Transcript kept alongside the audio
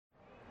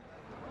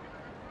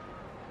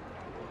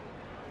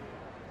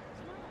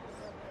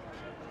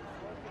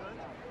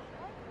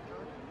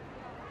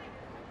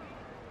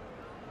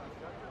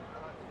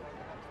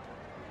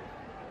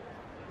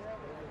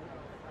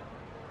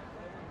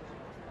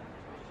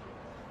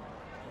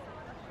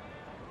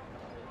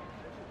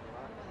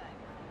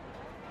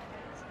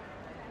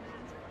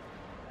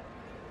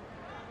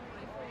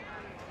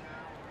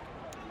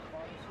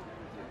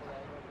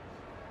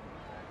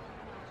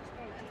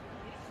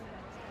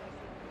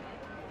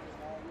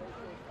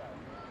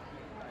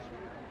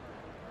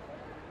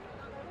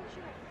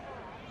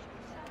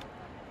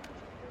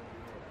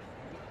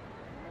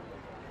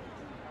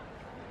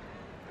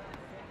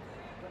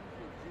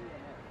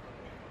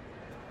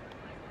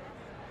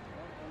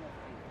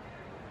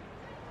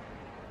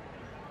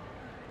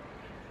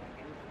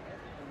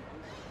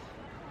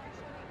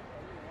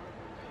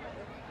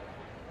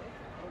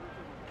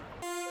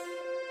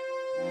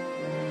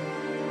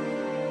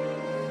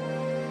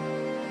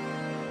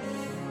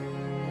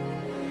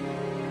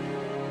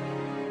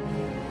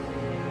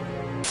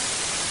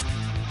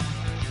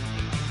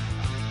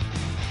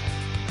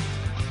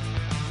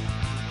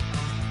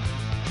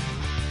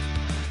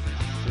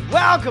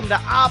Welcome to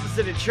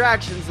Opposite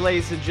Attractions,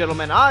 ladies and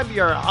gentlemen. I'm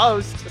your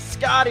host,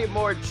 Scotty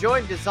Moore,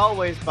 joined as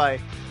always by...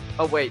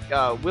 Oh, wait,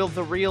 will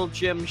the real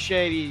Jim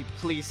Shady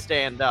please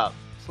stand up?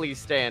 Please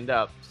stand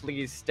up.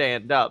 Please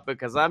stand up,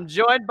 because I'm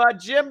joined by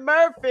Jim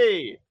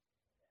Murphy.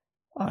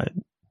 I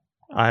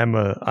am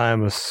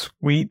a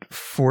sweet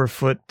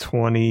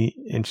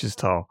 4'20"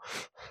 tall.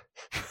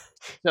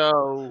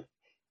 So,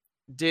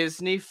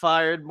 Disney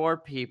fired more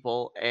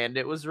people, and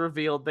it was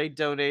revealed they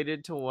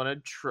donated to one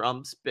of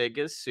Trump's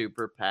biggest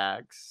super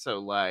PACs. So,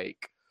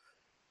 like,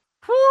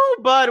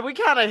 whoo, bud, we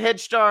kind of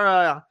hitched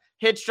our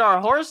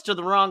horse to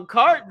the wrong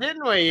cart,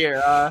 didn't we?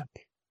 Here,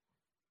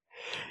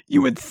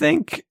 You would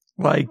think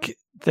like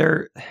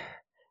they're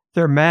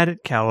mad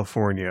at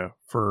California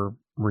for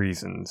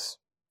reasons,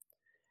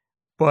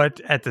 but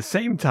at the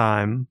same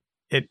time,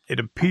 it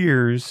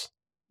appears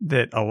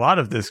that a lot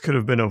of this could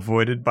have been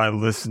avoided by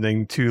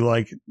listening to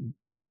like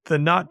the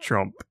not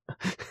Trump.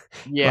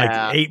 yeah,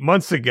 Like 8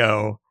 months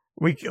ago,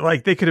 they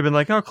could have been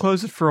like, "Oh,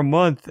 close it for a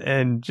month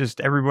and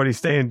just everybody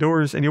stay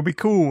indoors and you'll be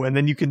cool, and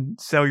then you can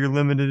sell your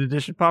limited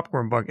edition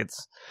popcorn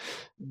buckets."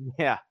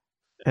 yeah.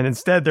 And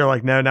instead, they're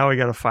like, "No, now we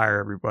got to fire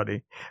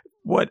everybody."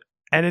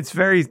 And it's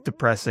very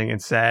depressing and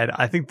sad.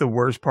 I think the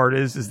worst part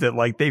is that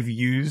like they've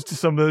used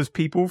some of those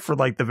people for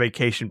like the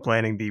vacation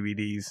planning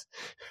DVDs.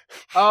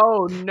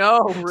 Oh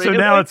no, really? So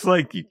now it's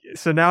like,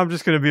 now I'm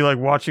just going to be like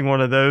watching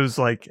one of those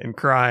like and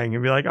crying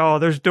and be like, "Oh,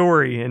 there's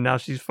Dory," and now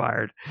she's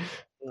fired.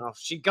 Oh,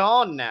 she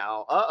gone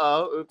now.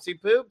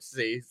 Oopsie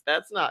poopsies.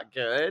 That's not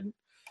good.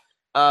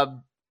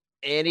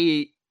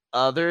 Any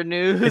other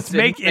news?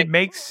 It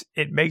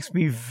makes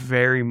me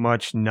very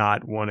much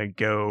not want to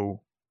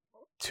go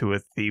to a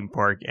theme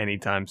park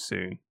anytime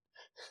soon.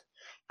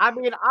 I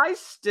mean, I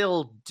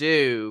still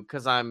do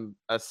because I'm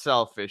a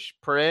selfish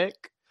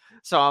prick.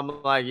 So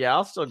I'm like, yeah,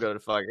 I'll still go to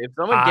fuck. If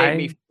someone gave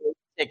me free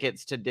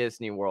tickets to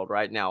Disney World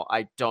right now,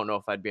 I don't know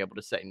if I'd be able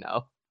to say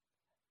no.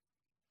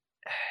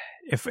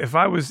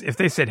 If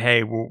they said,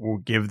 "Hey, we'll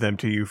give them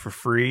to you for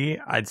free,"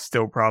 I'd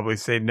still probably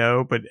say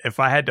no. But if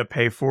I had to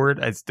pay for it,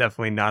 it's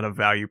definitely not a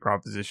value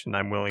proposition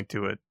I'm willing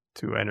to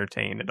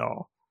entertain at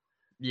all.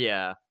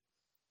 Yeah,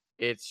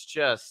 it's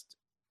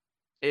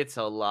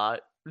a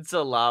lot. It's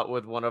a lot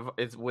with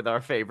with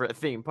our favorite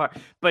theme park.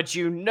 But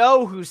you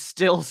know who's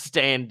still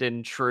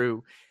standing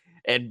true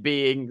and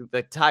being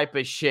the type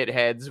of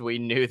shitheads we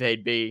knew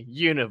they'd be?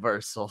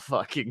 Universal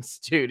fucking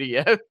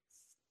Studios.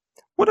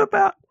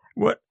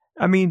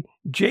 I mean,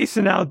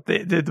 Jason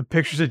the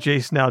pictures of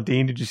Jason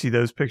Aldean. Did you see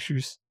those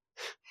pictures?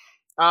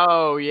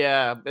 Oh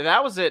yeah,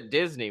 that was at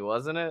Disney,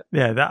 wasn't it?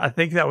 Yeah, I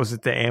think that was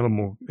at the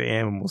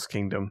Animals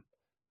Kingdom.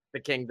 The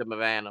Kingdom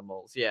of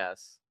Animals,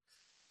 yes.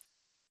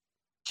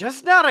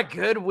 Just not a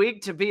good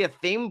week to be a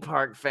theme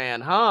park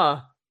fan, huh?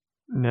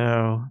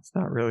 No, it's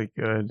not really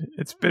good.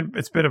 It's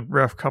been a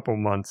rough couple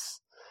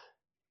months.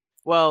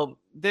 Well,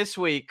 this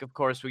week, of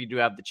course, we do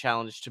have the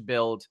challenge to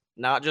build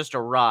not just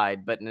a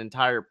ride, but an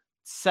entire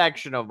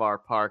section of our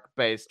park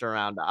based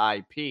around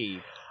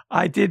IP.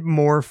 I did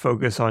more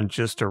focus on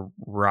just a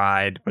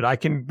ride, but I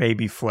can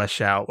maybe flesh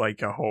out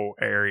like a whole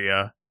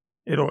area.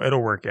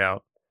 It'll work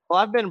out. Well,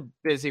 I've been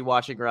busy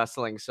watching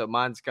wrestling, so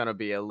mine's gonna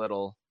be a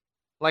little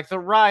like the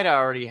ride I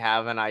already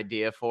have an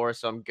idea for,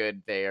 so I'm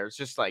good there. It's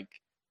just like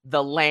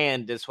the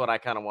land is what I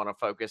kind of want to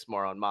focus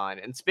more on mine.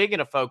 And speaking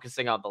of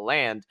focusing on the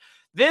land,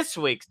 this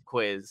week's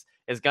quiz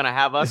is gonna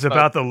have us. It's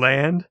about the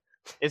land?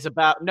 It's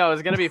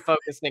going to be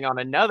focusing on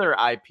another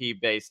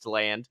IP-based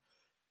land.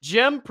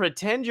 Jim,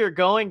 pretend you're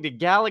going to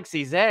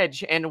Galaxy's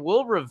Edge and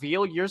we'll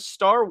reveal your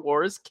Star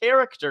Wars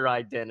character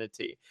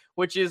identity,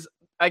 which is,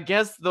 I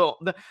guess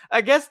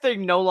I guess they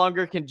no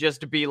longer can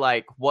just be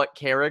like, "What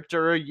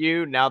character are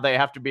you?" Now they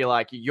have to be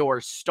like,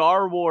 "Your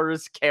Star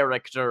Wars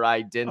character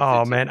identity."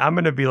 Oh man, I'm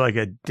going to be like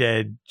a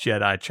dead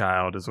Jedi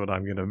child is what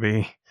I'm going to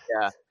be.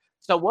 Yeah.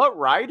 So what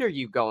ride are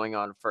you going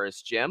on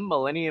first, Jim?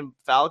 Millennium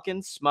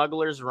Falcon,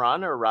 Smuggler's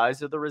Run, or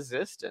Rise of the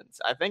Resistance?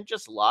 I think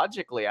just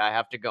logically I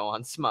have to go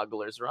on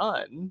Smuggler's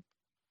Run.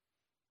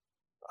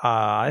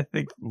 I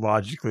think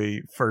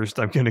logically first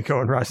I'm going to go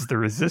on Rise of the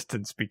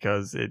Resistance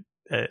because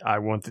I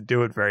want to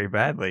do it very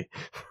badly.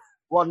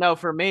 Well, no,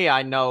 for me,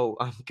 I know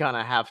I'm going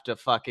to have to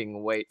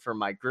fucking wait for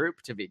my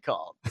group to be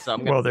called. So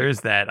well,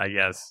 there's that, I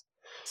guess.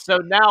 So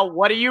now,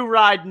 what do you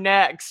ride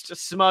next?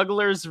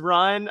 Smuggler's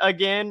Run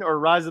again, or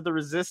Rise of the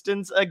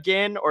Resistance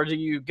again, or do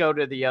you go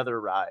to the other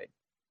ride?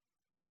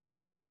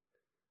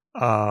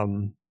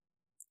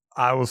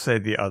 I will say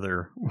the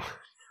other.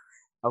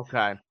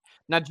 Okay.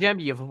 Now, Jim,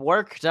 you've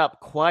worked up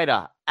quite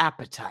a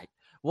appetite.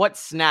 What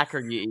snack are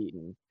you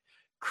eating?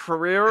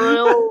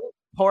 Krill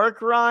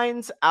pork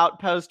rinds,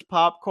 Outpost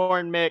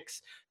popcorn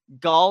mix,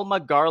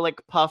 Galma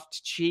garlic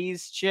puffed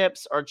cheese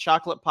chips, or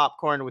chocolate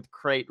popcorn with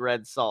crate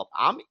red salt?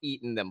 I'm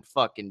eating them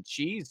fucking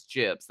cheese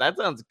chips. That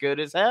sounds good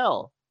as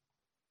hell.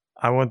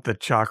 I want the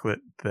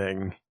chocolate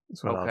thing.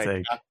 Is what I'll Okay,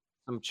 take.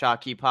 some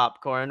chalky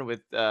popcorn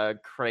with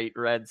crate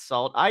red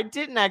salt. I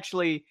didn't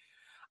actually.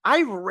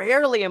 I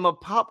rarely am a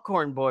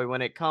popcorn boy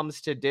when it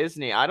comes to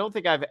Disney. I don't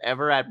think I've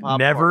ever had popcorn.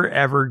 Never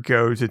ever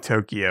go to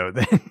Tokyo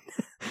then.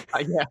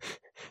 Yeah.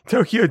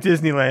 Tokyo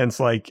Disneyland's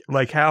like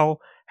how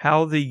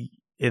the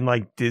in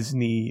like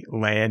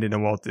Disneyland in a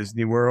Walt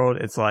Disney World,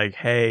 it's like,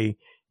 hey,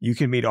 you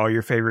can meet all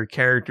your favorite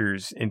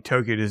characters. In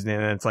Tokyo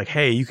Disneyland, it's like,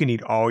 hey, you can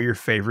eat all your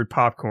favorite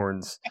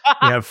popcorns.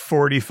 You have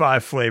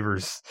 45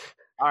 flavors.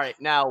 All right,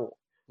 now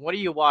what are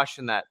you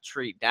washing that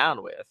treat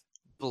down with?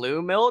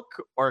 Blue milk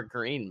or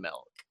green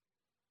milk?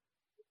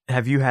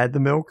 Have you had the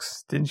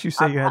milks? Didn't you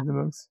say you had the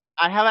milks?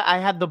 I haven't. I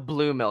had the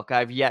blue milk.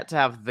 I've yet to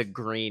have the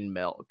green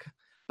milk,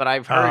 but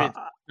I've heard it's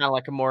kind of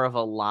like a more of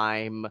a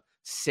lime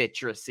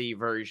citrusy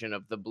version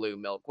of the blue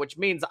milk, which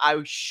means I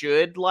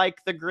should like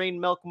the green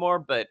milk more.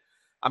 But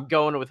I'm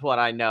going with what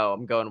I know.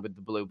 I'm going with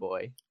the blue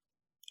boy.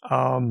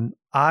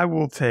 I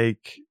will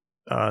take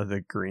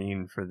the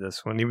green for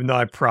this one, even though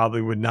I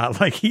probably would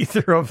not like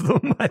either of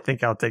them. I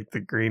think I'll take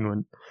the green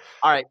one.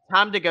 All right,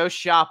 time to go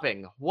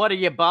shopping. What are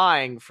you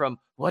buying from?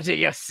 What are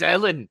you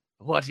selling?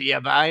 What are you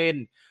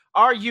buying?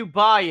 Are you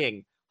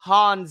buying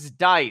Hans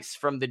dice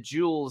from the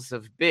Jewels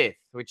of Bith,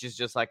 which is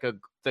just like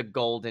the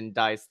golden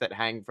dice that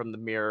hang from the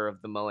mirror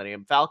of the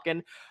Millennium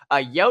Falcon, a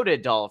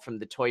Yoda doll from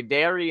the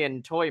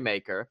Toydarian Toy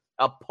Maker,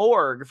 a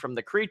Porg from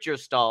the Creature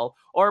Stall,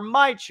 or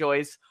my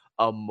choice,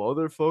 a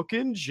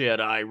motherfucking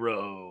Jedi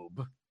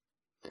robe?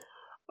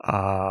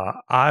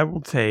 I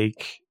will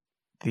take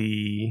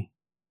the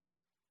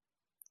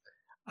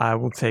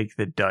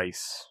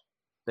dice.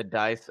 The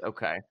dice?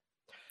 Okay.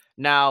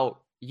 Now,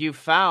 you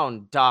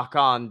found Doc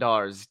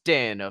Ondar's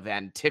Den of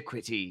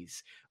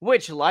Antiquities.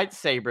 Which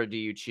lightsaber do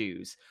you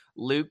choose?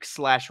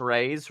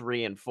 Luke/Rey's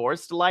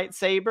reinforced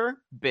lightsaber,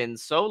 Ben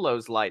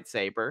Solo's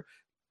lightsaber,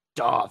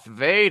 Darth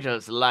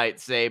Vader's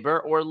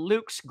lightsaber, or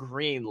Luke's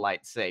green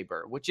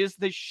lightsaber? Which is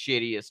the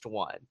shittiest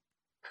one?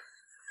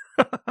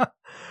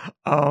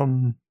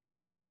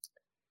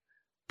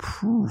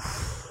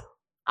 Poof.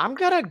 I'm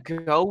gonna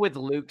go with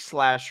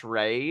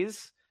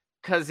Luke/Rey's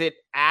because it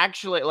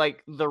actually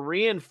like the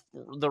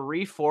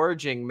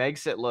reforging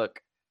makes it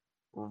look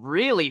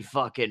really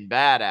fucking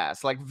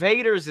badass. Like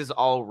Vader's is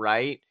all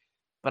right,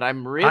 but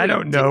I'm really I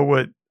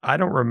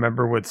don't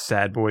remember what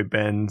Sad Boy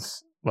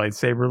Ben's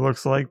lightsaber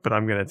looks like, but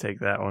I'm gonna take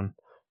that one.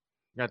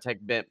 Gonna take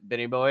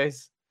Benny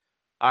Boys.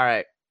 All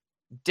right,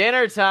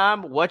 dinner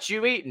time. What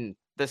you eating?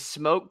 The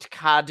smoked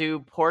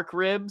Kadu pork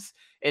ribs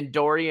and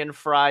Dorian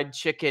fried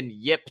chicken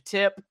yip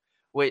tip,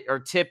 or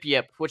tip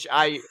yip, which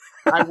I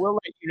will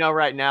let you know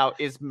right now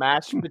is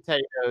mashed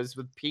potatoes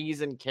with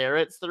peas and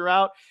carrots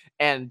throughout,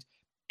 and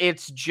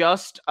it's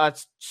just a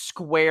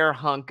square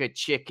hunk of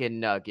chicken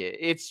nugget.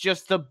 It's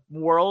just the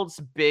world's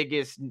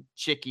biggest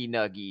chicky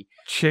nugget.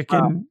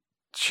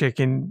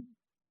 Chicken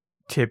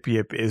tip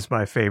yip is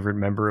my favorite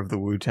member of the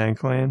Wu-Tang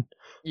Clan.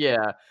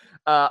 Yeah.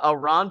 A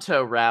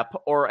Ronto wrap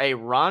or a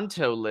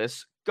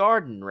Ronto-less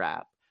garden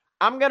wrap.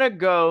 I'm going to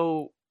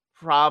go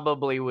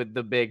probably with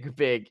the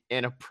big,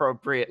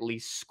 inappropriately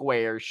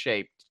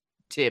square-shaped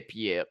tip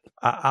yip.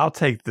 I'll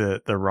take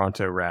the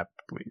Ronto wrap,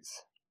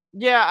 please.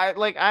 Yeah,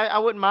 I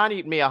wouldn't mind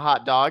eating me a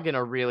hot dog and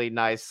a really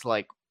nice,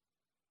 like,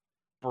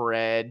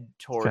 bread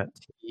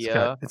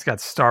tortilla. It's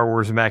got Star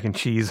Wars mac and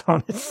cheese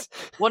on it.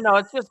 Well, no,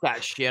 it's just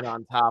got shit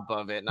on top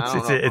of it.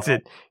 It's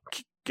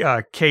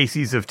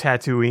Casey's of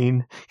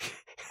Tatooine.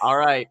 All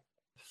right.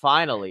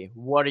 Finally,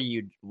 what are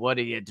you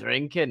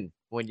drinking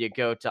when you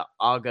go to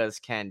Aga's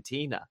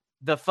Cantina?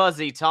 The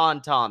Fuzzy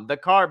Tauntaun, the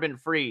Carbon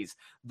Freeze,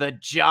 the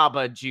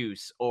Jabba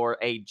Juice, or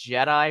a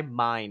Jedi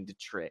Mind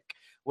Trick.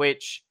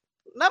 Which,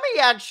 let me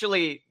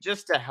actually,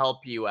 just to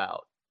help you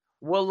out,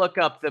 we'll look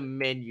up the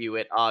menu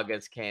at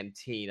Aga's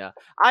Cantina.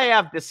 I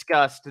have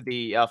discussed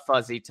the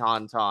Fuzzy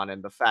Tauntaun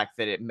and the fact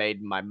that it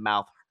made my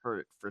mouth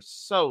hurt for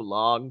so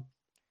long.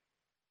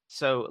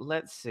 So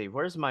let's see.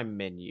 Where's my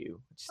menu?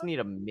 I just need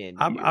a menu.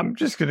 I'm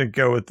just gonna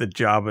go with the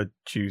Jabba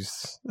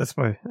Juice.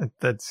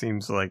 That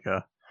seems like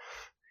a.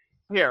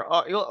 Here,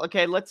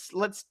 okay.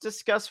 Let's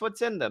discuss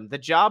what's in them. The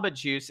Jabba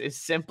Juice is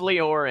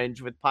simply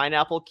orange with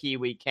pineapple,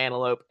 kiwi,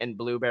 cantaloupe, and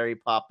blueberry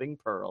popping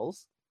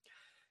pearls.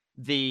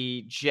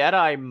 The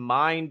Jedi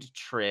Mind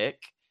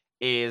Trick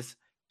is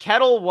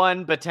Kettle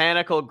One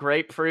botanical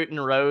grapefruit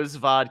and rose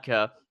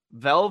vodka,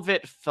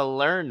 velvet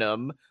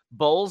falernum,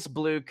 Bowls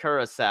Blue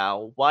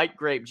Curacao, white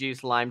grape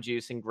juice, lime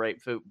juice, and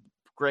grapefruit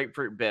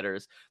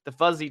bitters. The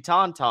Fuzzy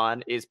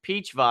Tauntaun is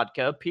peach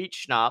vodka, peach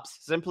schnapps,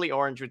 simply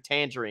orange with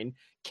tangerine,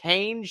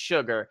 cane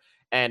sugar,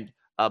 and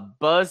a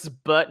buzz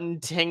button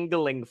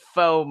tingling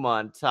foam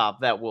on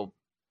top that will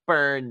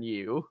burn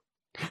you.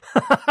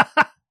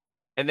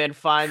 And then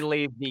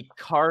finally, the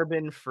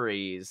Carbon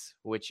Freeze,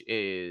 which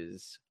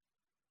is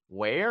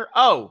where?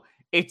 Oh,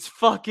 it's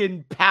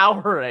fucking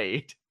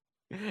Powerade.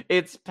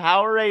 It's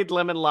Powerade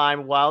Lemon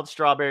Lime, Wild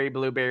Strawberry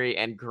Blueberry,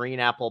 and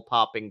Green Apple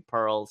Popping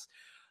Pearls.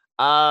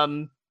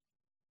 Um,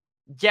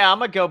 yeah, I'm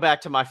gonna go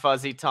back to my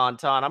fuzzy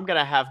tauntaun. I'm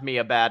gonna have me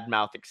a bad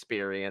mouth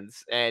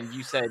experience. And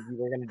you said you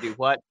were gonna do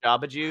what?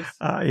 Jamba Juice?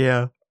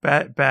 Yeah.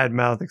 Bad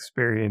mouth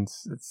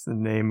experience. It's the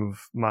name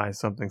of my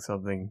something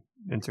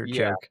insert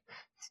Yeah. joke.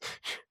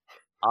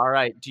 All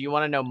right. Do you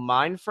want to know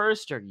mine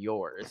first or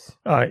yours?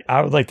 All right,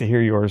 I would like to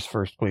hear yours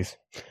first, please.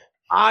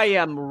 I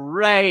am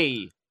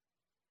Ray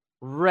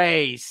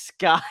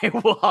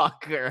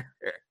Skywalker.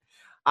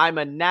 I'm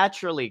a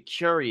naturally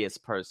curious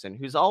person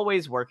who's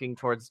always working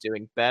towards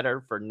doing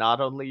better for not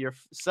only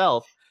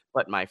yourself,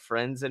 but my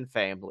friends and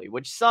family,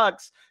 which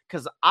sucks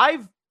because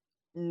I've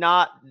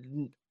not.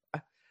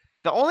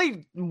 The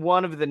only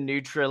one of the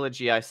new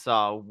trilogy I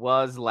saw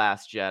was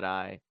Last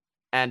Jedi,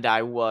 and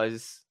I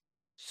was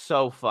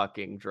so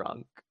fucking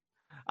drunk.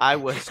 I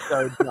was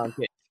so drunk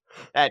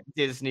at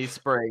Disney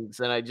Springs,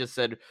 and I just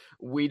said,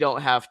 "We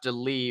don't have to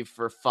leave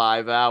for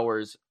 5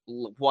 hours.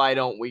 Why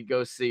don't we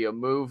go see a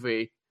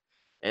movie?"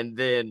 And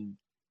then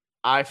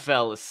I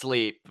fell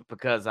asleep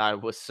because I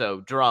was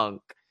so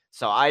drunk.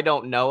 So I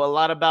don't know a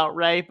lot about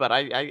Ray, but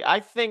I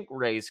think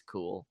Ray's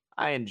cool.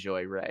 I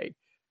enjoy Ray.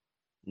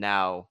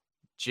 Now,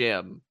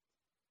 Jim,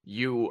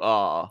 you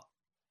are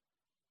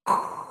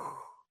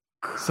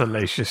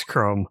Salacious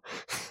Chrome.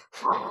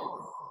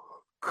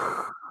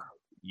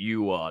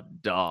 you are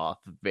Darth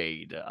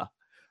Vader.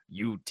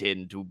 You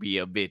tend to be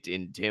a bit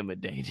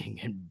intimidating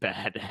and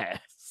badass.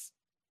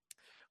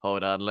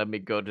 Hold on, let me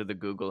go to the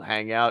Google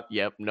Hangout.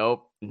 Yep,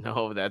 nope,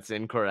 no, that's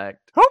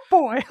incorrect. Oh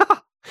boy.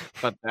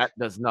 But that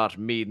does not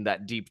mean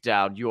that deep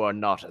down you are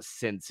not a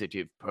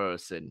sensitive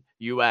person.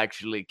 You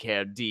actually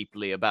care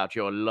deeply about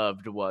your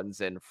loved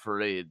ones and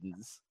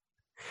friends.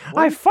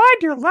 I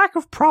find your lack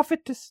of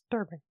profit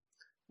disturbing.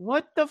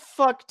 What the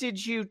fuck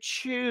did you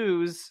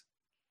choose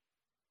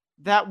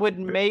that would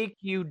make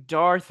you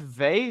Darth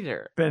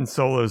Vader? Ben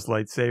Solo's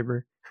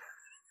lightsaber.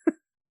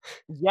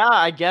 Yeah,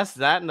 I guess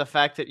that and the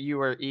fact that you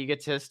were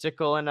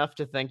egotistical enough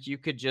to think you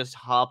could just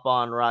hop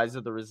on Rise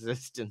of the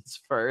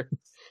Resistance first.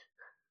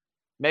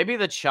 Maybe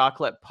the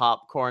chocolate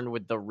popcorn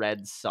with the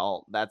red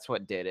salt. That's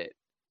what did it.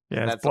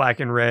 Yeah, That's it's black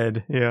and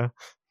red. Yeah.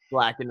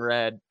 black and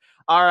red.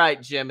 All right,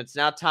 Jim, it's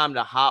now time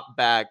to hop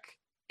back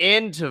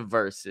into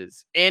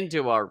verses,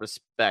 into our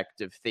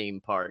respective theme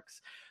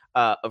parks.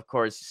 Of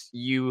course,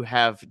 you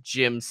have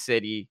Gym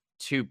City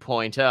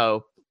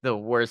 2.0, the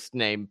worst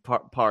named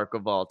park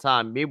of all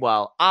time.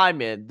 Meanwhile, I'm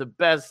in the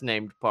best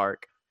named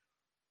park.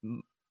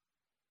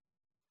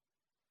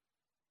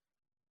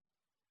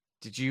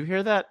 Did you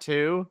hear that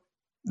too?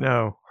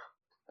 No.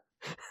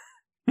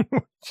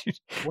 What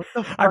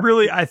the fuck?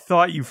 I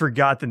thought you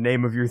forgot the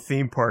name of your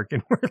theme park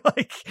and we're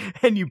like,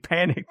 and you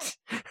panicked.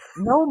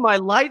 No, my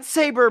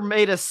lightsaber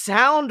made a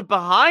sound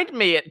behind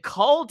me. It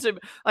called to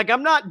like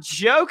I'm not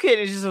joking.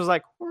 It just was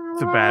like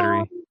It's a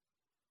battery.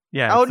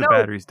 Yeah, Oh, the no.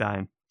 battery's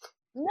dying.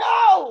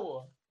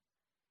 No!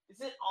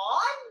 Is it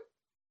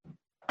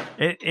on?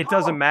 It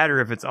doesn't matter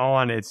if it's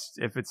on.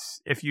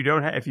 If you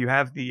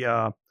have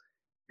the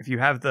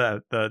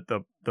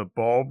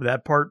bulb,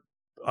 that part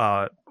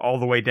all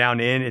the way down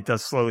in, it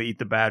does slowly eat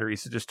the battery.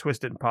 So just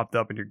twist it and pop it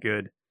up and you're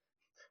good.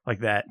 Like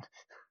that.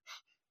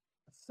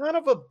 Son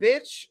of a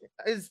bitch.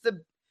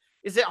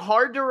 Is it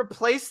hard to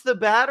replace the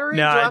battery?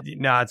 No,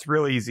 it's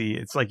real easy.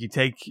 It's like you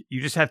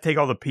just have to take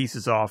all the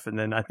pieces off, and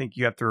then I think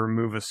you have to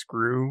remove a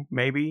screw,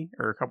 maybe,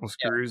 or a couple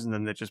screws, and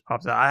then it just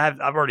pops out.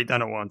 I've already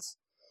done it once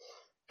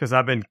because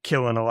I've been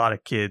killing a lot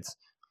of kids.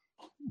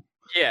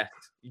 Yeah,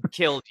 you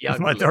killed young.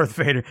 With my Darth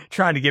Vader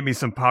trying to get me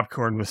some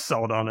popcorn with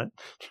salt on it.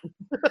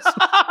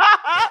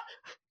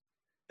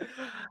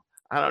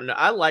 I don't know.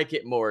 I like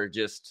it more.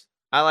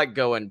 I like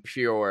going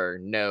pure.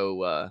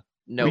 No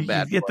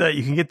bad. You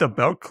can get the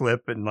belt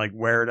clip and like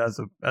wear it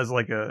as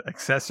like a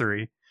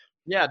accessory.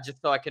 Yeah,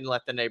 just so I can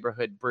let the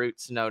neighborhood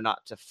brutes know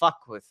not to fuck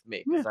with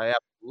me because I have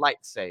a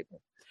lightsaber.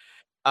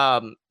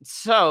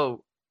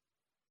 So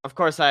of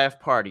course I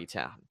have Party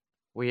Town.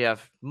 We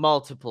have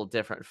multiple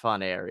different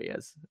fun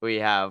areas. We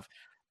have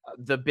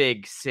the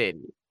big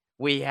city.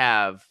 We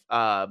have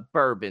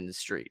Bourbon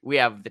Street. We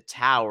have the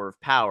Tower of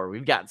Power.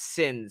 We've got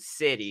Sin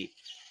City.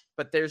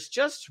 But there's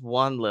just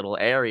one little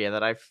area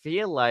that I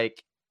feel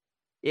like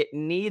it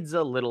needs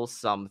a little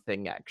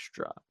something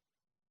extra.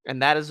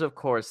 And that is, of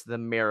course, the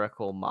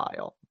Miracle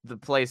Mile, the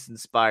place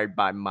inspired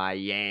by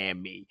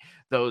Miami.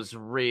 Those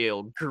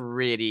real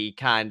gritty,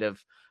 kind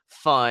of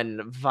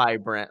fun,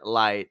 vibrant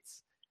lights.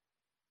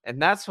 And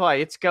that's why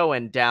it's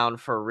going down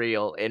for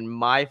real in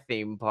my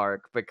theme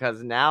park,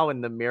 because now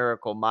in the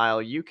Miracle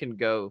Mile, you can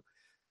go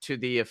to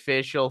the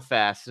official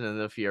Fast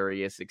and the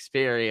Furious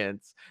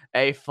experience,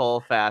 a full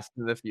Fast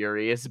and the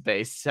Furious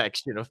based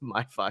section of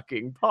my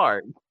fucking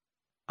park.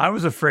 I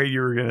was afraid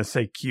you were going to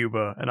say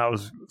Cuba, and I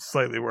was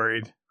slightly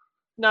worried.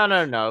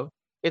 No.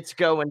 It's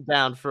going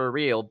down for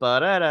real, but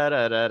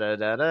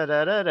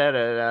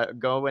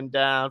going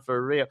down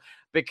for real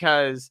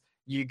because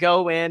you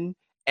go in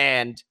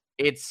and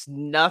it's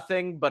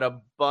nothing but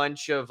a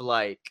bunch of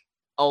like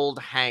old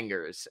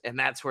hangars, and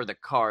that's where the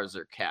cars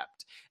are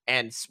kept.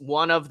 And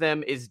one of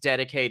them is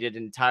dedicated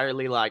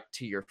entirely like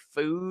to your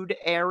food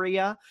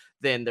area.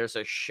 Then there's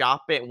a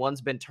shop.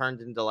 One's been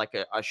turned into like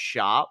a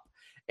shop,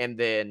 and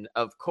then,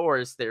 of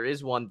course, there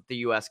is one that the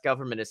US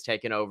government has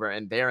taken over,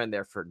 and they're in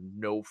there for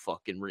no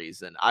fucking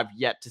reason. I've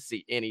yet to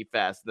see any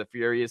Fast and the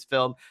Furious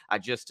film. I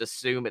just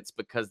assume it's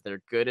because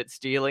they're good at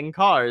stealing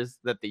cars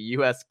that the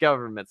US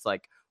government's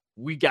like,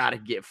 we gotta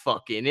get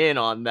fucking in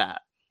on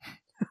that.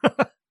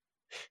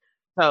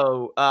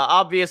 So,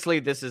 obviously,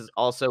 this is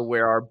also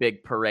where our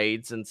big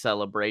parades and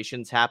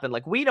celebrations happen.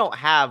 Like, we don't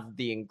have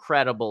the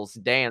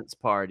Incredibles dance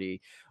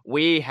party.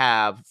 We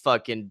have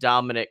fucking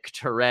Dominic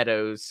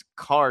Toretto's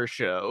car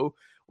show,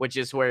 which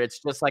is where it's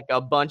just like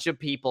a bunch of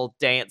people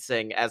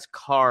dancing as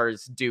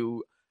cars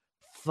do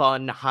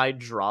fun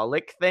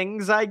hydraulic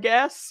things, I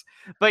guess.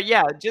 But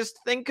yeah, just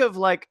think of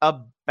like a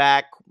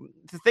back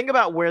think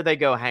about where they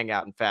go hang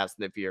out in Fast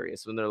and the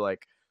Furious when they're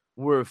like,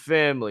 we're a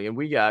family and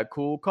we got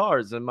cool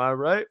cars, am I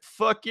right?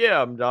 Fuck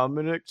yeah, I'm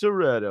Dominic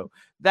Toretto.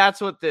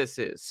 That's what this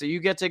is. So you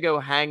get to go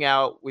hang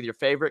out with your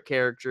favorite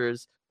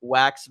characters,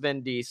 wax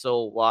Vin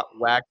Diesel,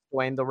 wax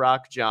Dwayne The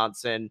Rock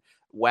Johnson,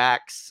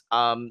 wax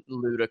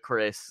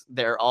Ludacris.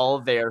 They're all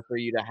there for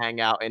you to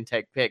hang out and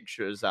take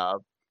pictures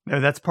of.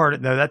 No,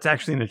 that's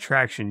actually an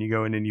attraction. You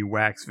go in and you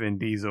wax Vin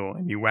Diesel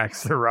and you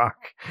wax The Rock.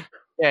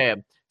 Yeah.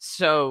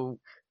 So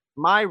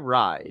my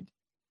ride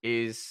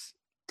is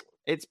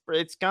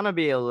it's gonna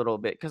be a little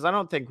bit because I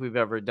don't think we've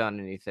ever done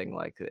anything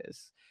like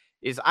this.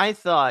 Is I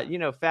thought,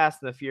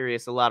 Fast and the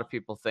Furious, a lot of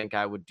people think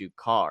I would do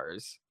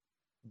cars,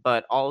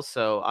 but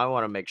also I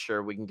want to make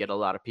sure we can get a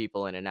lot of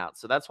people in and out.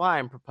 So that's why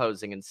I'm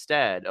proposing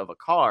instead of a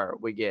car,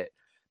 we get,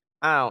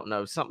 I don't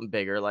know, something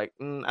bigger, like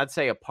I'd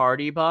say a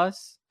party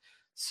bus.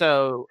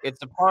 So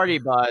it's a party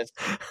bus.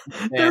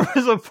 There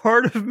was a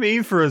part of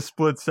me for a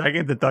split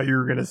second that thought you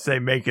were going to say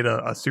make it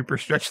a super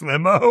stretch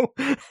limo.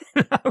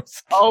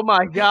 Oh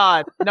my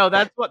god. No,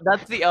 that's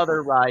the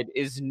other ride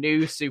is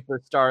new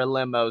Superstar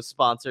Limo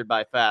sponsored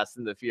by Fast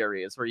and the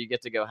Furious, where you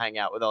get to go hang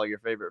out with all your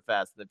favorite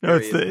Fast and the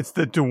Furious. No, it's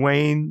the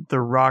Dwayne The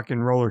Rock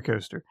and roller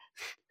coaster.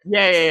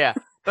 Yeah.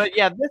 But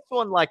yeah, this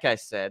one, like I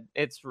said,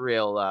 it's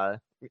real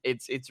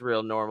it's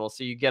real normal.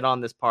 So you get on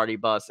this party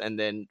bus and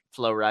then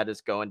Flo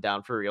Rida Going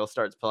Down for Real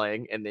starts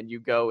playing, and then you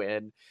go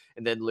in,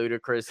 and then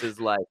Ludacris is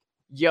like,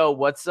 yo,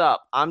 what's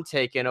up? I'm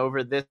taking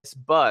over this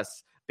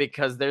bus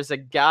because there's a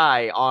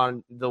guy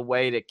on the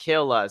way to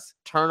kill us.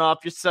 Turn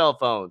off your cell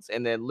phones.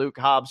 And then Luke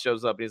Hobbs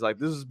shows up and he's like,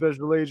 this is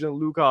Special Agent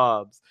Luke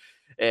Hobbs.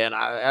 And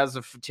as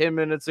of 10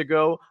 minutes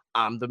ago,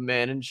 I'm the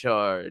man in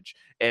charge.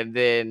 And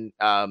then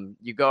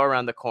you go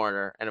around the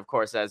corner. And of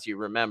course, as you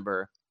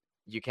remember,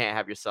 you can't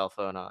have your cell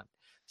phone on.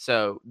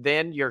 So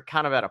then you're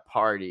kind of at a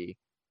party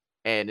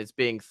and it's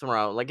being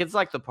thrown. Like, it's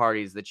like the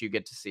parties that you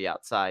get to see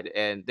outside.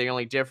 And the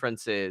only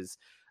difference is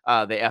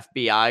the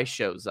FBI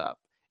shows up.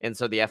 And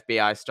so the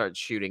FBI starts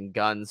shooting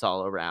guns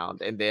all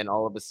around. And then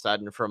all of a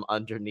sudden, from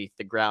underneath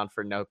the ground,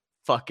 for no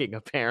fucking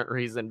apparent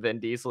reason, Vin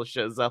Diesel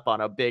shows up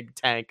on a big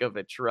tank of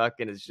a truck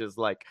and is just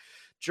like,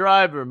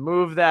 driver,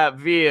 move that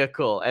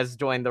vehicle, as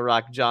Dwayne The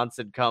Rock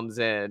Johnson comes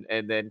in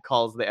and then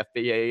calls the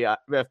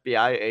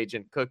FBI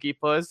agent Cookie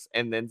Puss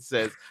and then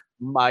says,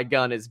 my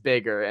gun is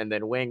bigger, and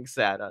then winks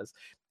at us.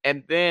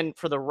 And then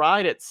for the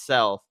ride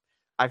itself,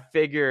 I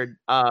figured,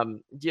 a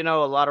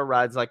lot of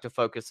rides like to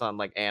focus on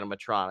like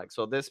animatronics.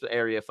 So this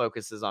area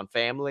focuses on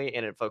family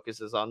and it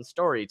focuses on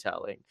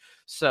storytelling.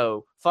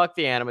 So fuck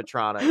the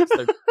animatronics.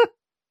 They're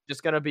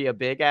just going to be a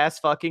big ass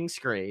fucking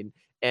screen.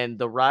 And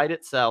the ride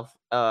itself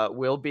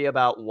will be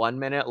about 1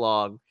 minute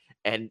long,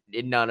 and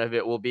none of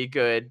it will be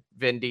good.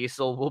 Vin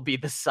Diesel will be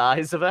the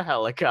size of a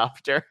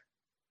helicopter.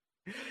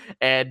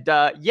 And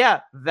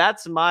yeah,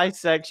 that's my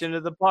section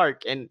of the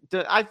park. And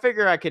I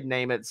figure I could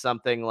name it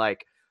something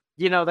like,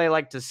 they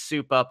like to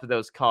soup up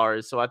those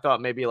cars. So I thought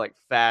maybe like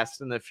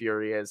Fast and the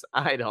Furious,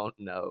 I don't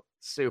know,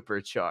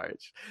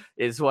 Supercharge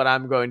is what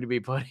I'm going to be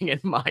putting in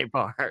my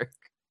park.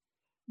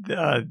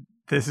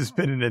 This has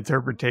been an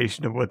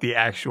interpretation of what the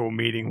actual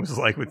meeting was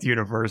like with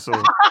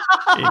Universal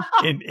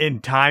in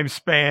time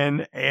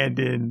span and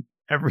in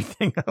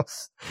everything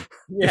else.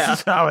 Yeah. This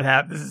is how it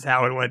happened. This is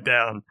how it went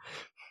down.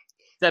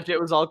 Except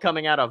it was all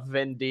coming out of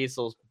Vin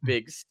Diesel's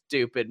big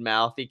stupid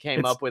mouth. He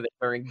came up with it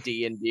during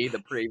D&D the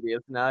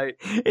previous night.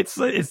 It's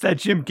that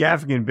Jim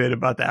Gaffigan bit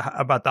about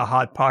the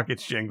Hot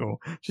Pockets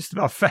jingle, just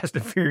about Fast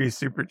and Furious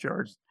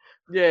Supercharged.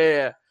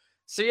 Yeah.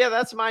 So yeah,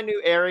 that's my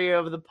new area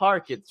of the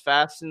park. It's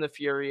Fast and the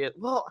Furious.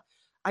 Well,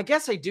 I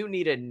guess I do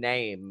need a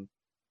name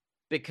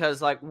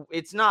because like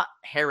it's not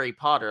Harry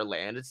Potter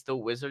Land. It's the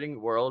Wizarding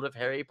World of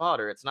Harry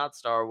Potter. It's not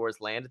Star Wars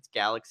Land. It's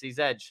Galaxy's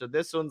Edge. So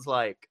this one's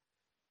like,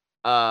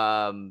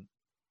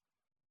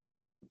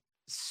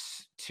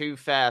 Too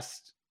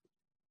Fast,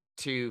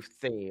 Too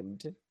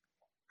Themed.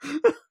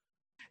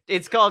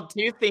 It's called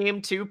Too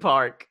Themed, Too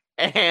Park,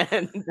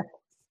 and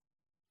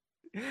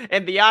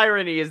And the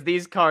irony is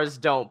these cars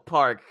don't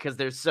park because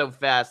they're so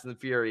fast and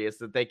furious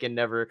that they can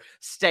never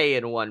stay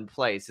in one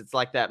place. It's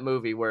like that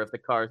movie where if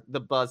the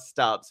bus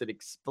stops, it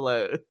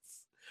explodes.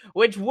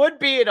 Which would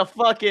be in a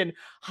fucking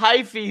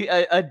hyphy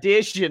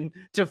addition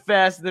to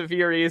Fast and the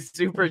Furious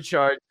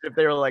Supercharged if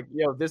they were like,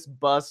 yo, this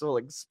bus will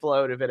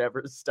explode if it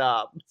ever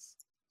stops.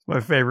 My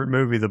favorite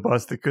movie, The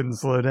Bus That Couldn't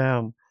Slow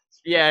Down.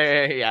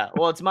 Yeah.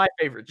 Well, it's my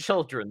favorite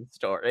children's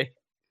story.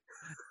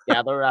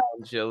 Gather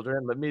round,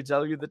 children. Let me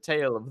tell you the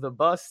tale of the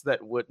bus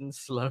that wouldn't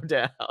slow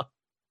down.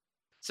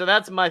 So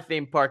that's my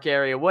theme park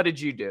area. What did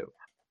you do?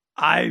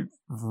 I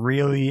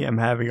really am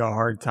having a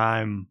hard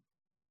time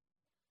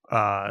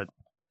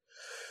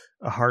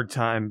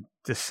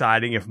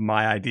deciding if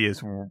my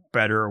ideas were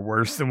better or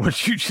worse than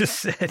what you just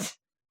said.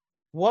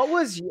 What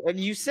was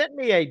you sent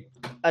me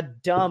a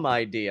dumb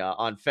idea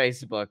on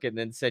Facebook and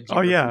then said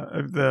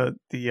the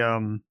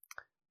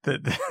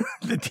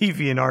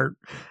DeviantArt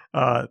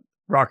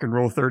Rock and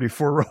Roll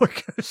 34 roller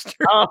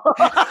coaster. Oh.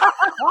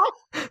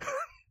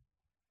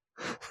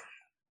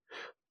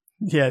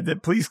 Yeah,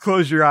 please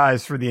close your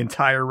eyes for the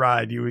entire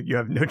ride. You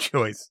have no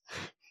choice.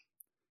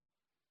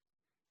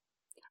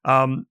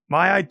 My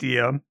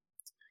idea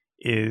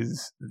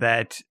is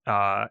that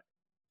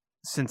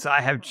since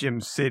I have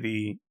Gym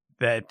City,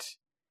 that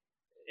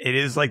it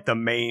is like the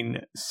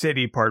main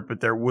city part, but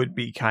there would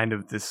be kind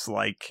of this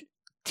like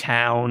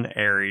town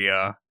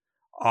area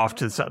off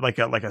to the side, like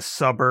a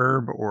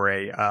suburb or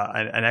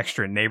an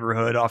extra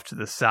neighborhood off to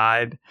the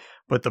side.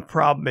 But the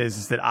problem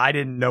is that I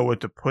didn't know what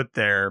to put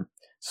there,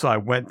 so I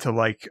went to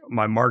like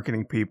my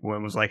marketing people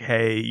and was like,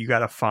 "Hey, you got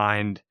to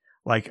find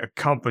like a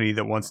company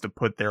that wants to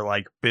put their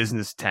like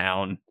business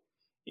town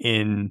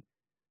in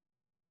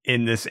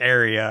this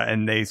area."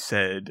 And they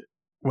said,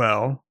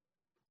 "Well,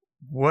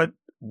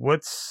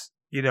 what's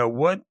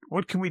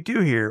what can we do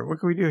here? What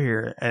can we do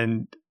here?"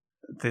 And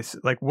this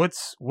like what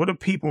do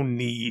people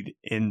need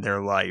in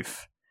their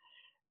life?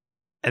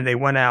 And they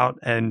went out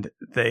and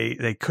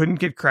they couldn't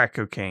get crack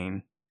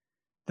cocaine.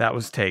 That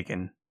was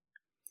taken.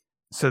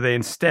 So they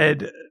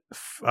instead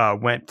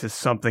went to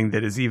something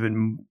that is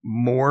even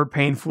more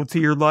painful to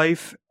your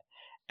life,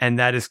 and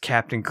that is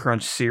Captain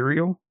Crunch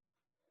cereal.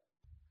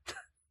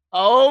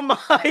 Oh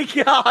my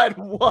god,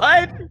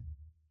 what?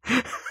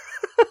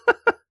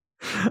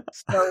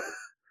 So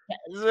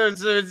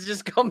it's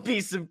just gonna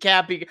be some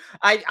Cappy.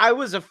 I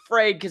was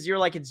afraid because you're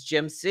like, it's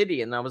Gym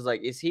City, and I was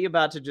like, is he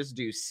about to just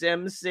do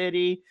Sim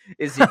City?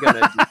 Is he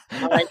gonna do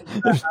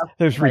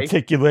there's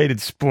reticulated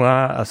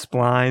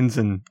splines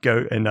and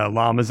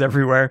llamas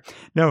everywhere.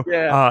 No,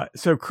 yeah.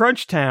 So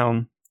Crunch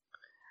Town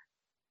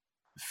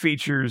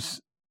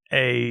features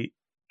a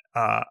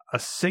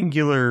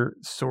singular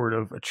sort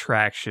of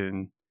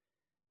attraction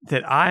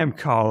that I am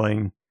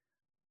calling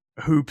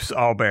Hoops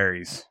All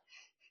Berries.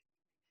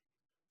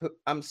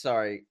 I'm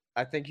sorry.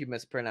 I think you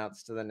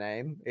mispronounced the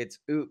name. It's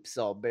Oops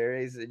All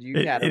Berries. And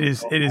it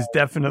is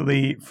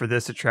definitely, for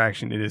this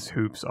attraction, it is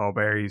Hoops All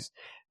Berries.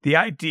 The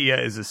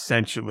idea is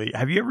essentially,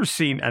 have you ever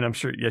seen, and I'm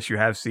sure, yes, you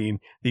have seen,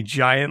 the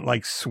giant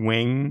like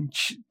swing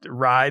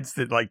rides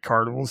that like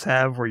carnivals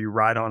have where you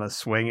ride on a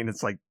swing and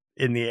it's like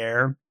in the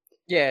air?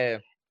 Yeah.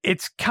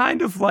 It's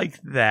kind of like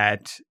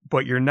that,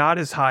 but you're not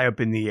as high up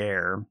in the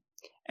air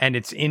and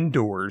it's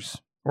indoors.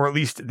 Or at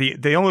least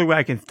the only way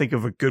I can think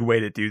of a good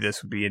way to do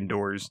this would be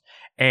indoors.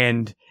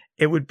 And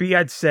it would be,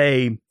 I'd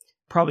say,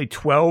 probably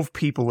 12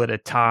 people at a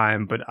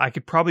time, but I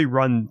could probably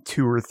run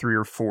 2 or 3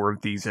 or 4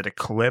 of these at a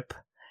clip.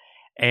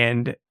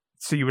 And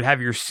so you would have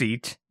your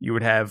seat, you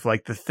would have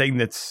like the thing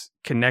that's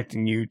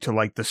connecting you to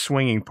like the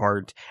swinging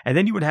part, and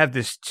then you would have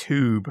this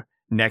tube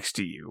next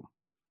to you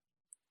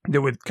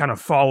that would kind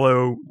of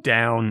follow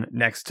down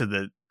next to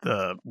the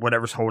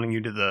whatever's holding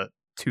you to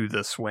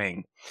the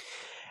swing.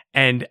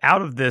 And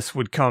out of this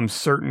would come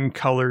certain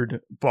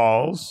colored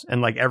balls,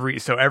 and like every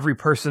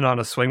person on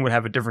a swing would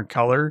have a different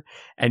color,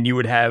 and you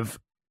would have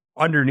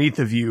underneath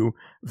of you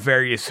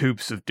various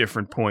hoops of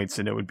different points,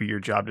 and it would be your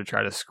job to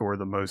try to score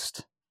the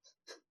most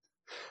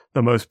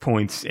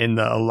points in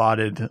the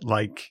allotted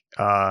like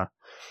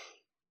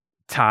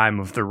time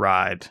of the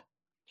ride.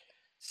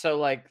 So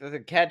like the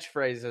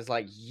catchphrase is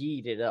like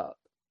yeet it up.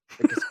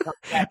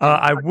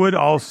 I would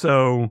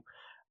also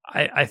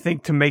I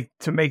think to make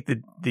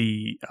the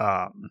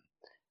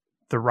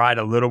ride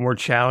a little more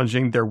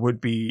challenging, there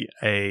would be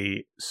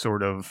a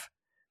sort of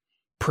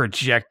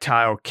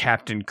projectile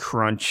Captain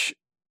Crunch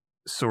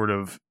sort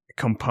of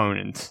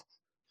component.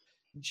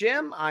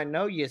 Jim, I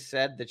know you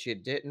said that you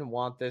didn't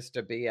want this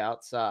to be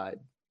outside,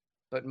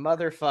 but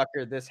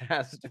motherfucker, this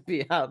has to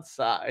be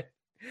outside.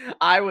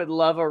 I would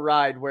love a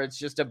ride where it's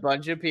just a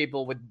bunch of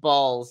people with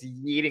balls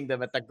yeeting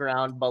them at the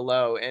ground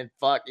below, and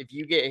fuck, if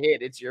you get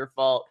hit, it's your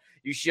fault.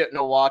 You shouldn't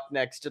have walked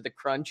next to the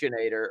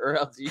Crunchinator, or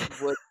else you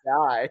would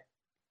die.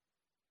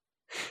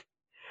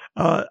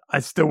 I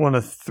still want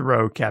to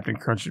throw Captain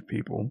Crunch at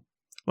people.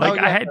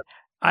 Like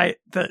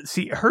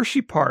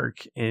Hershey Park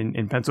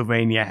in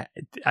Pennsylvania.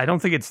 I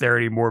don't think it's there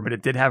anymore, but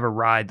it did have a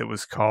ride that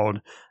was called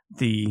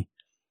the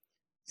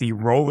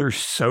Roller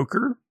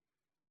Soaker.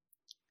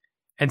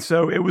 And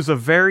so it was a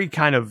very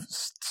kind of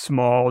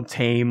small,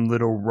 tame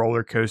little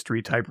roller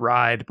coastery type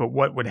ride. But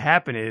what would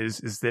happen is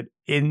that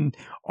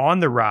on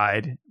the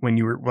ride, when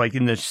you were like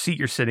in the seat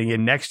you're sitting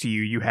in next to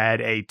you, you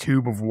had a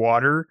tube of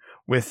water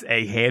with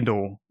a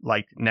handle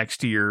like next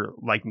to your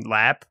like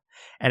lap.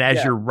 And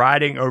as you're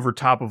riding over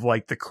top of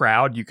like the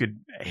crowd, you could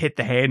hit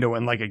the handle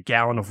and like a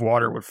gallon of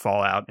water would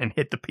fall out and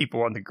hit the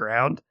people on the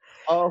ground.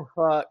 Oh,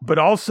 fuck. But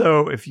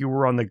also, if you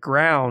were on the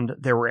ground,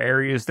 there were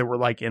areas that were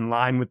like in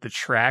line with the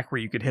track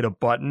where you could hit a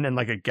button and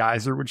like a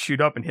geyser would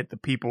shoot up and hit the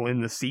people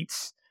in the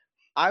seats.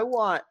 I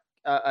want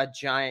a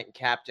giant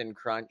Captain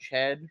Crunch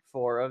head,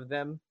 4 of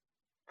them.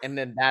 And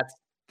then that's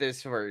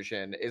this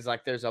version is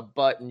like there's a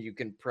button you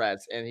can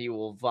press and he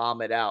will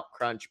vomit out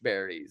crunch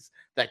berries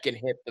that can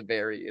hit the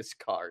various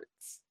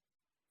carts.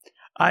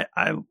 I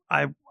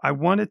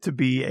want it to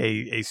be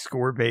a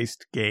score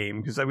based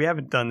game because we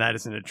haven't done that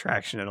as an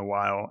attraction in a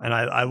while, and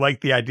I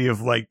like the idea of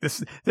like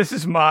this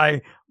is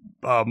my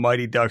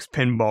Mighty Ducks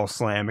pinball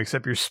slam,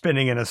 except you're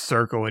spinning in a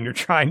circle and you're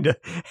trying to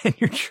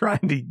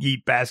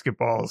yeet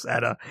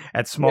basketballs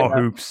at small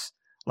hoops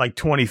like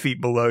 20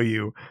 feet below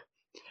you.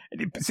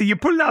 See, you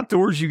put it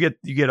outdoors, you get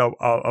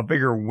a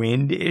bigger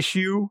wind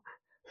issue.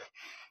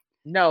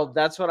 No,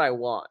 that's what I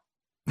want.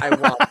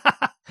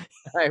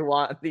 I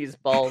want these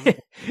balls.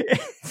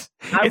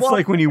 It's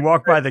like when you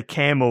walk by the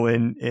camel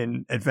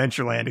in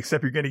Adventureland,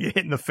 except you're going to get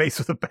hit in the face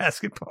with a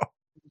basketball.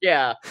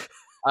 Yeah.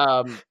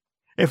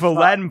 If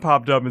Aladdin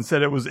popped up and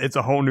said it's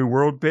a whole new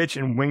world, bitch,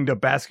 and winged a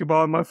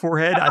basketball in my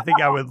forehead, I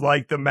think I would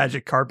like the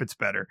magic carpets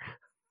better.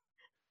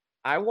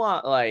 I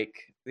want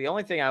the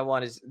only thing I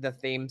want is the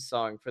theme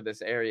song for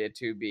this area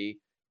to be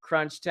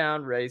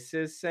Crunchtown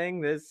Racists sing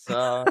this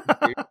song.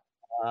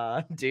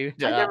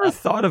 Dude, I never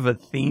thought of a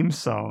theme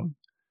song.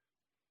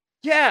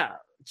 Yeah,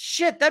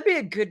 shit, that'd be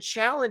a good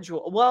challenge.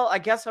 Well, I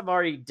guess I've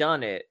already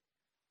done it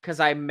because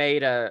I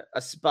made a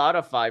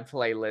Spotify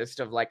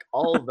playlist of like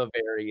all the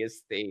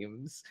various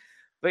themes.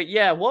 But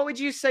yeah, what would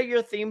you say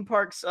your theme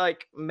park's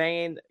like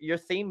your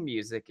theme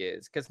music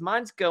is? Because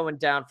mine's Going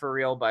Down for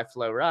Real by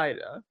Flo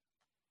Rida.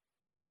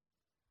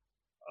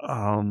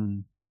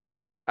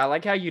 I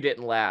like how you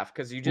didn't laugh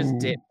because you just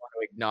didn't want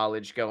to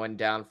acknowledge Going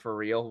Down for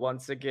Real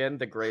once again,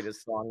 the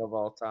greatest song of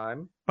all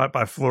time.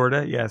 By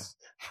Florida, yes.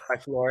 By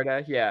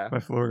Florida, yeah.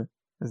 By Florida.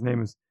 His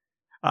name is...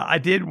 I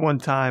did one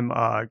time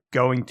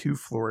going to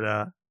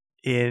Florida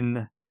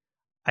in...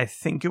 I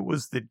think it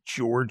was the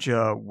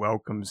Georgia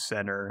Welcome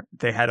Center.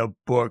 They had a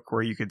book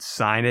where you could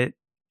sign it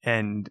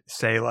and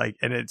say like...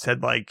 And it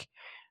said like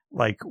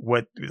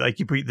what... Like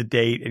you put the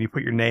date and you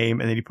put your name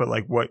and then you put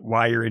like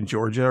why you're in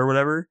Georgia or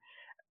whatever.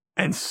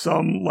 And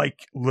some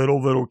like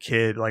little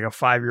kid, like a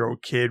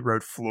 5-year-old kid,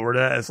 wrote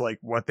Florida as like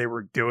what they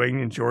were doing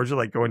in Georgia,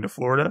 like going to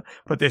Florida,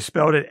 but they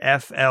spelled it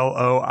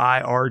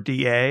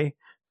Floirda.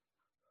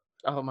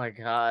 Oh my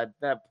god,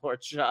 that poor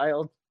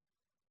child.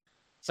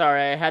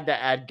 Sorry, I had to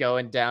add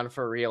Going Down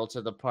for Real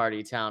to the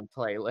Party Town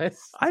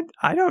playlist.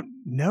 I don't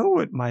know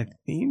what my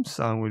theme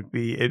song would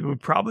be. It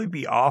would probably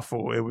be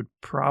awful. It would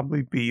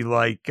probably be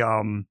like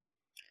it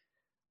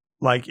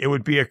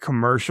would be a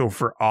commercial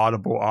for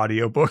Audible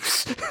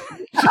audiobooks.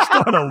 Just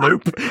on a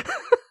loop.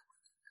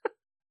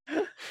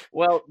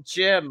 Well,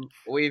 Jim,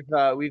 we've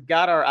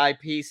got our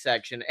IP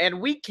section, and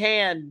we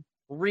can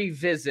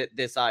revisit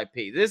this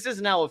IP. This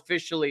is now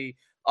officially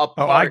a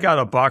part. Oh, I got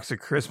a box of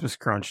Christmas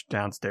Crunch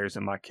downstairs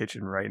in my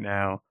kitchen right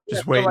now,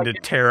 just waiting to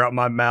tear up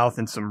my mouth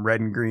in some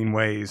red and green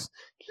ways.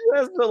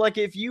 Yeah, so like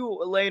if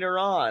you later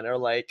on are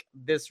like,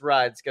 this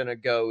ride's gonna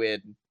go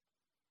in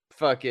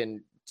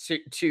fucking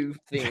two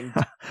themed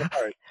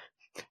parts.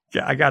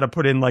 Yeah, I got to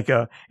put in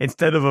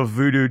instead of a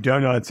Voodoo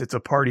Donuts, it's a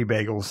Party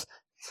Bagels.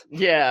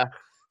 Yeah.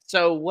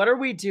 So what are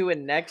we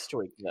doing next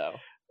week though?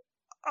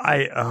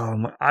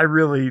 I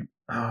really,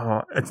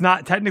 it's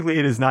not, technically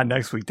it is not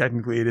next week.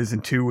 Technically it is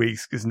in 2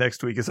 weeks because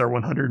next week is our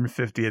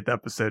 150th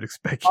episode.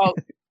 Oh,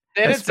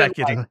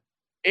 then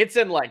it's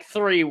in like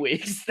 3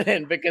 weeks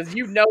then because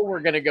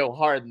we're going to go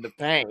hard in the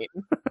paint.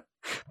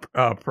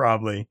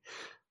 Probably.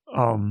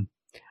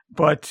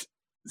 But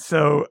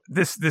so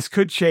this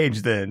could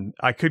change then.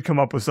 I could come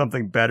up with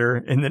something better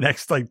in the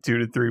next 2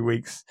 to 3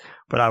 weeks,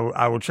 but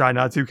I will try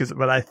not to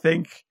but I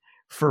think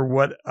for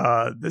what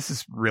this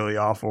is really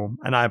awful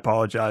and I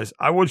apologize.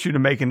 I want you to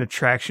make an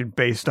attraction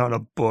based on a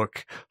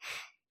book.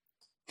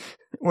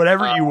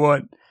 Whatever you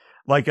want.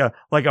 Like a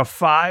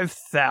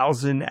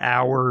 5,000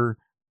 hour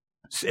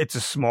It's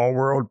a Small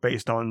World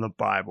based on the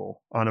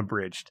Bible,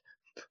 unabridged.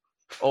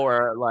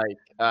 Or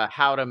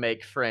How to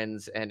Make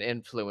Friends and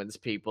Influence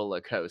People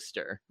a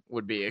coaster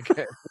would be a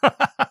good.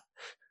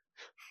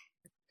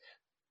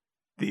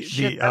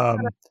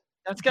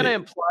 That's gonna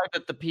imply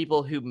that the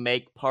people who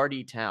make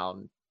Party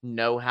Town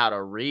know how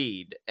to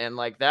read, and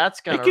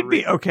that's gonna. It could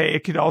be okay.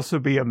 It could also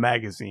be a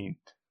magazine.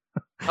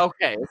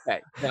 Okay.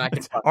 Then I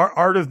can.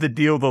 Art of the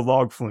Deal, the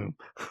Log Flume.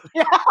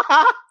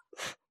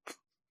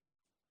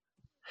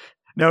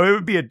 No,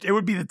 that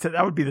would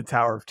be the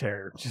Tower of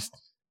Terror. Just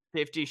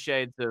 50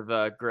 Shades of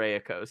Grey, a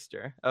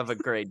coaster of a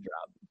grade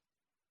drop.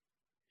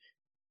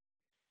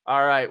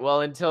 All right.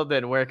 Well, until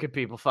then, where can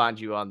people find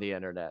you on the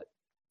internet?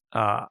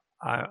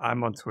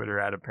 I'm on Twitter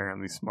at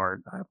apparently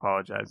smart. I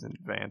apologize in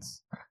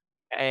advance.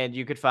 And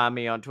you could find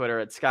me on Twitter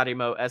at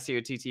ScottyMo,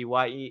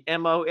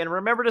 ScottyMo. And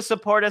remember to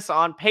support us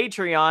on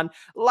Patreon,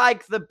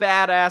 like the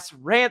badass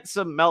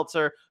Ransom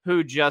Meltzer,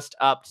 who just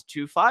upped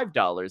to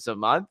 $5 a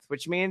month,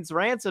 which means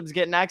Ransom's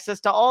getting access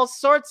to all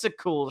sorts of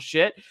cool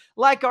shit,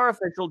 like our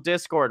official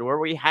Discord, where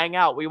we hang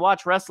out, we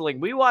watch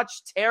wrestling, we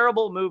watch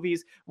terrible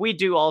movies, we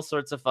do all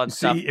sorts of fun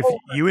stuff. See, if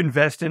you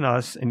invest in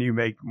us and you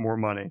make more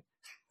money.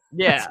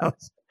 Yeah.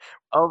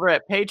 Over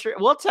at Patreon.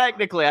 Well,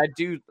 technically, I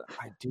do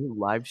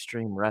live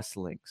stream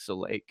wrestling, so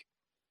like,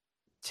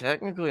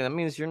 technically, that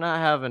means you're not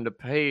having to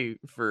pay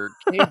for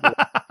cable.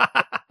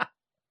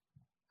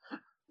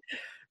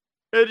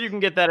 And you can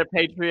get that at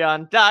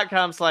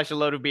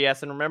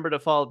patreon.com/a-load-of-BS. And remember to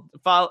follow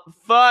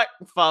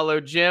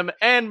Jim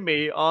and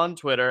me on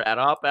Twitter at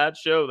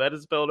OpAtShow. That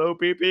is spelled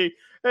OPPATTSHOW.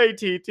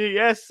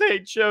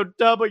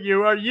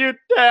 Are you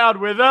down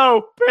with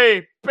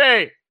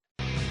OPP?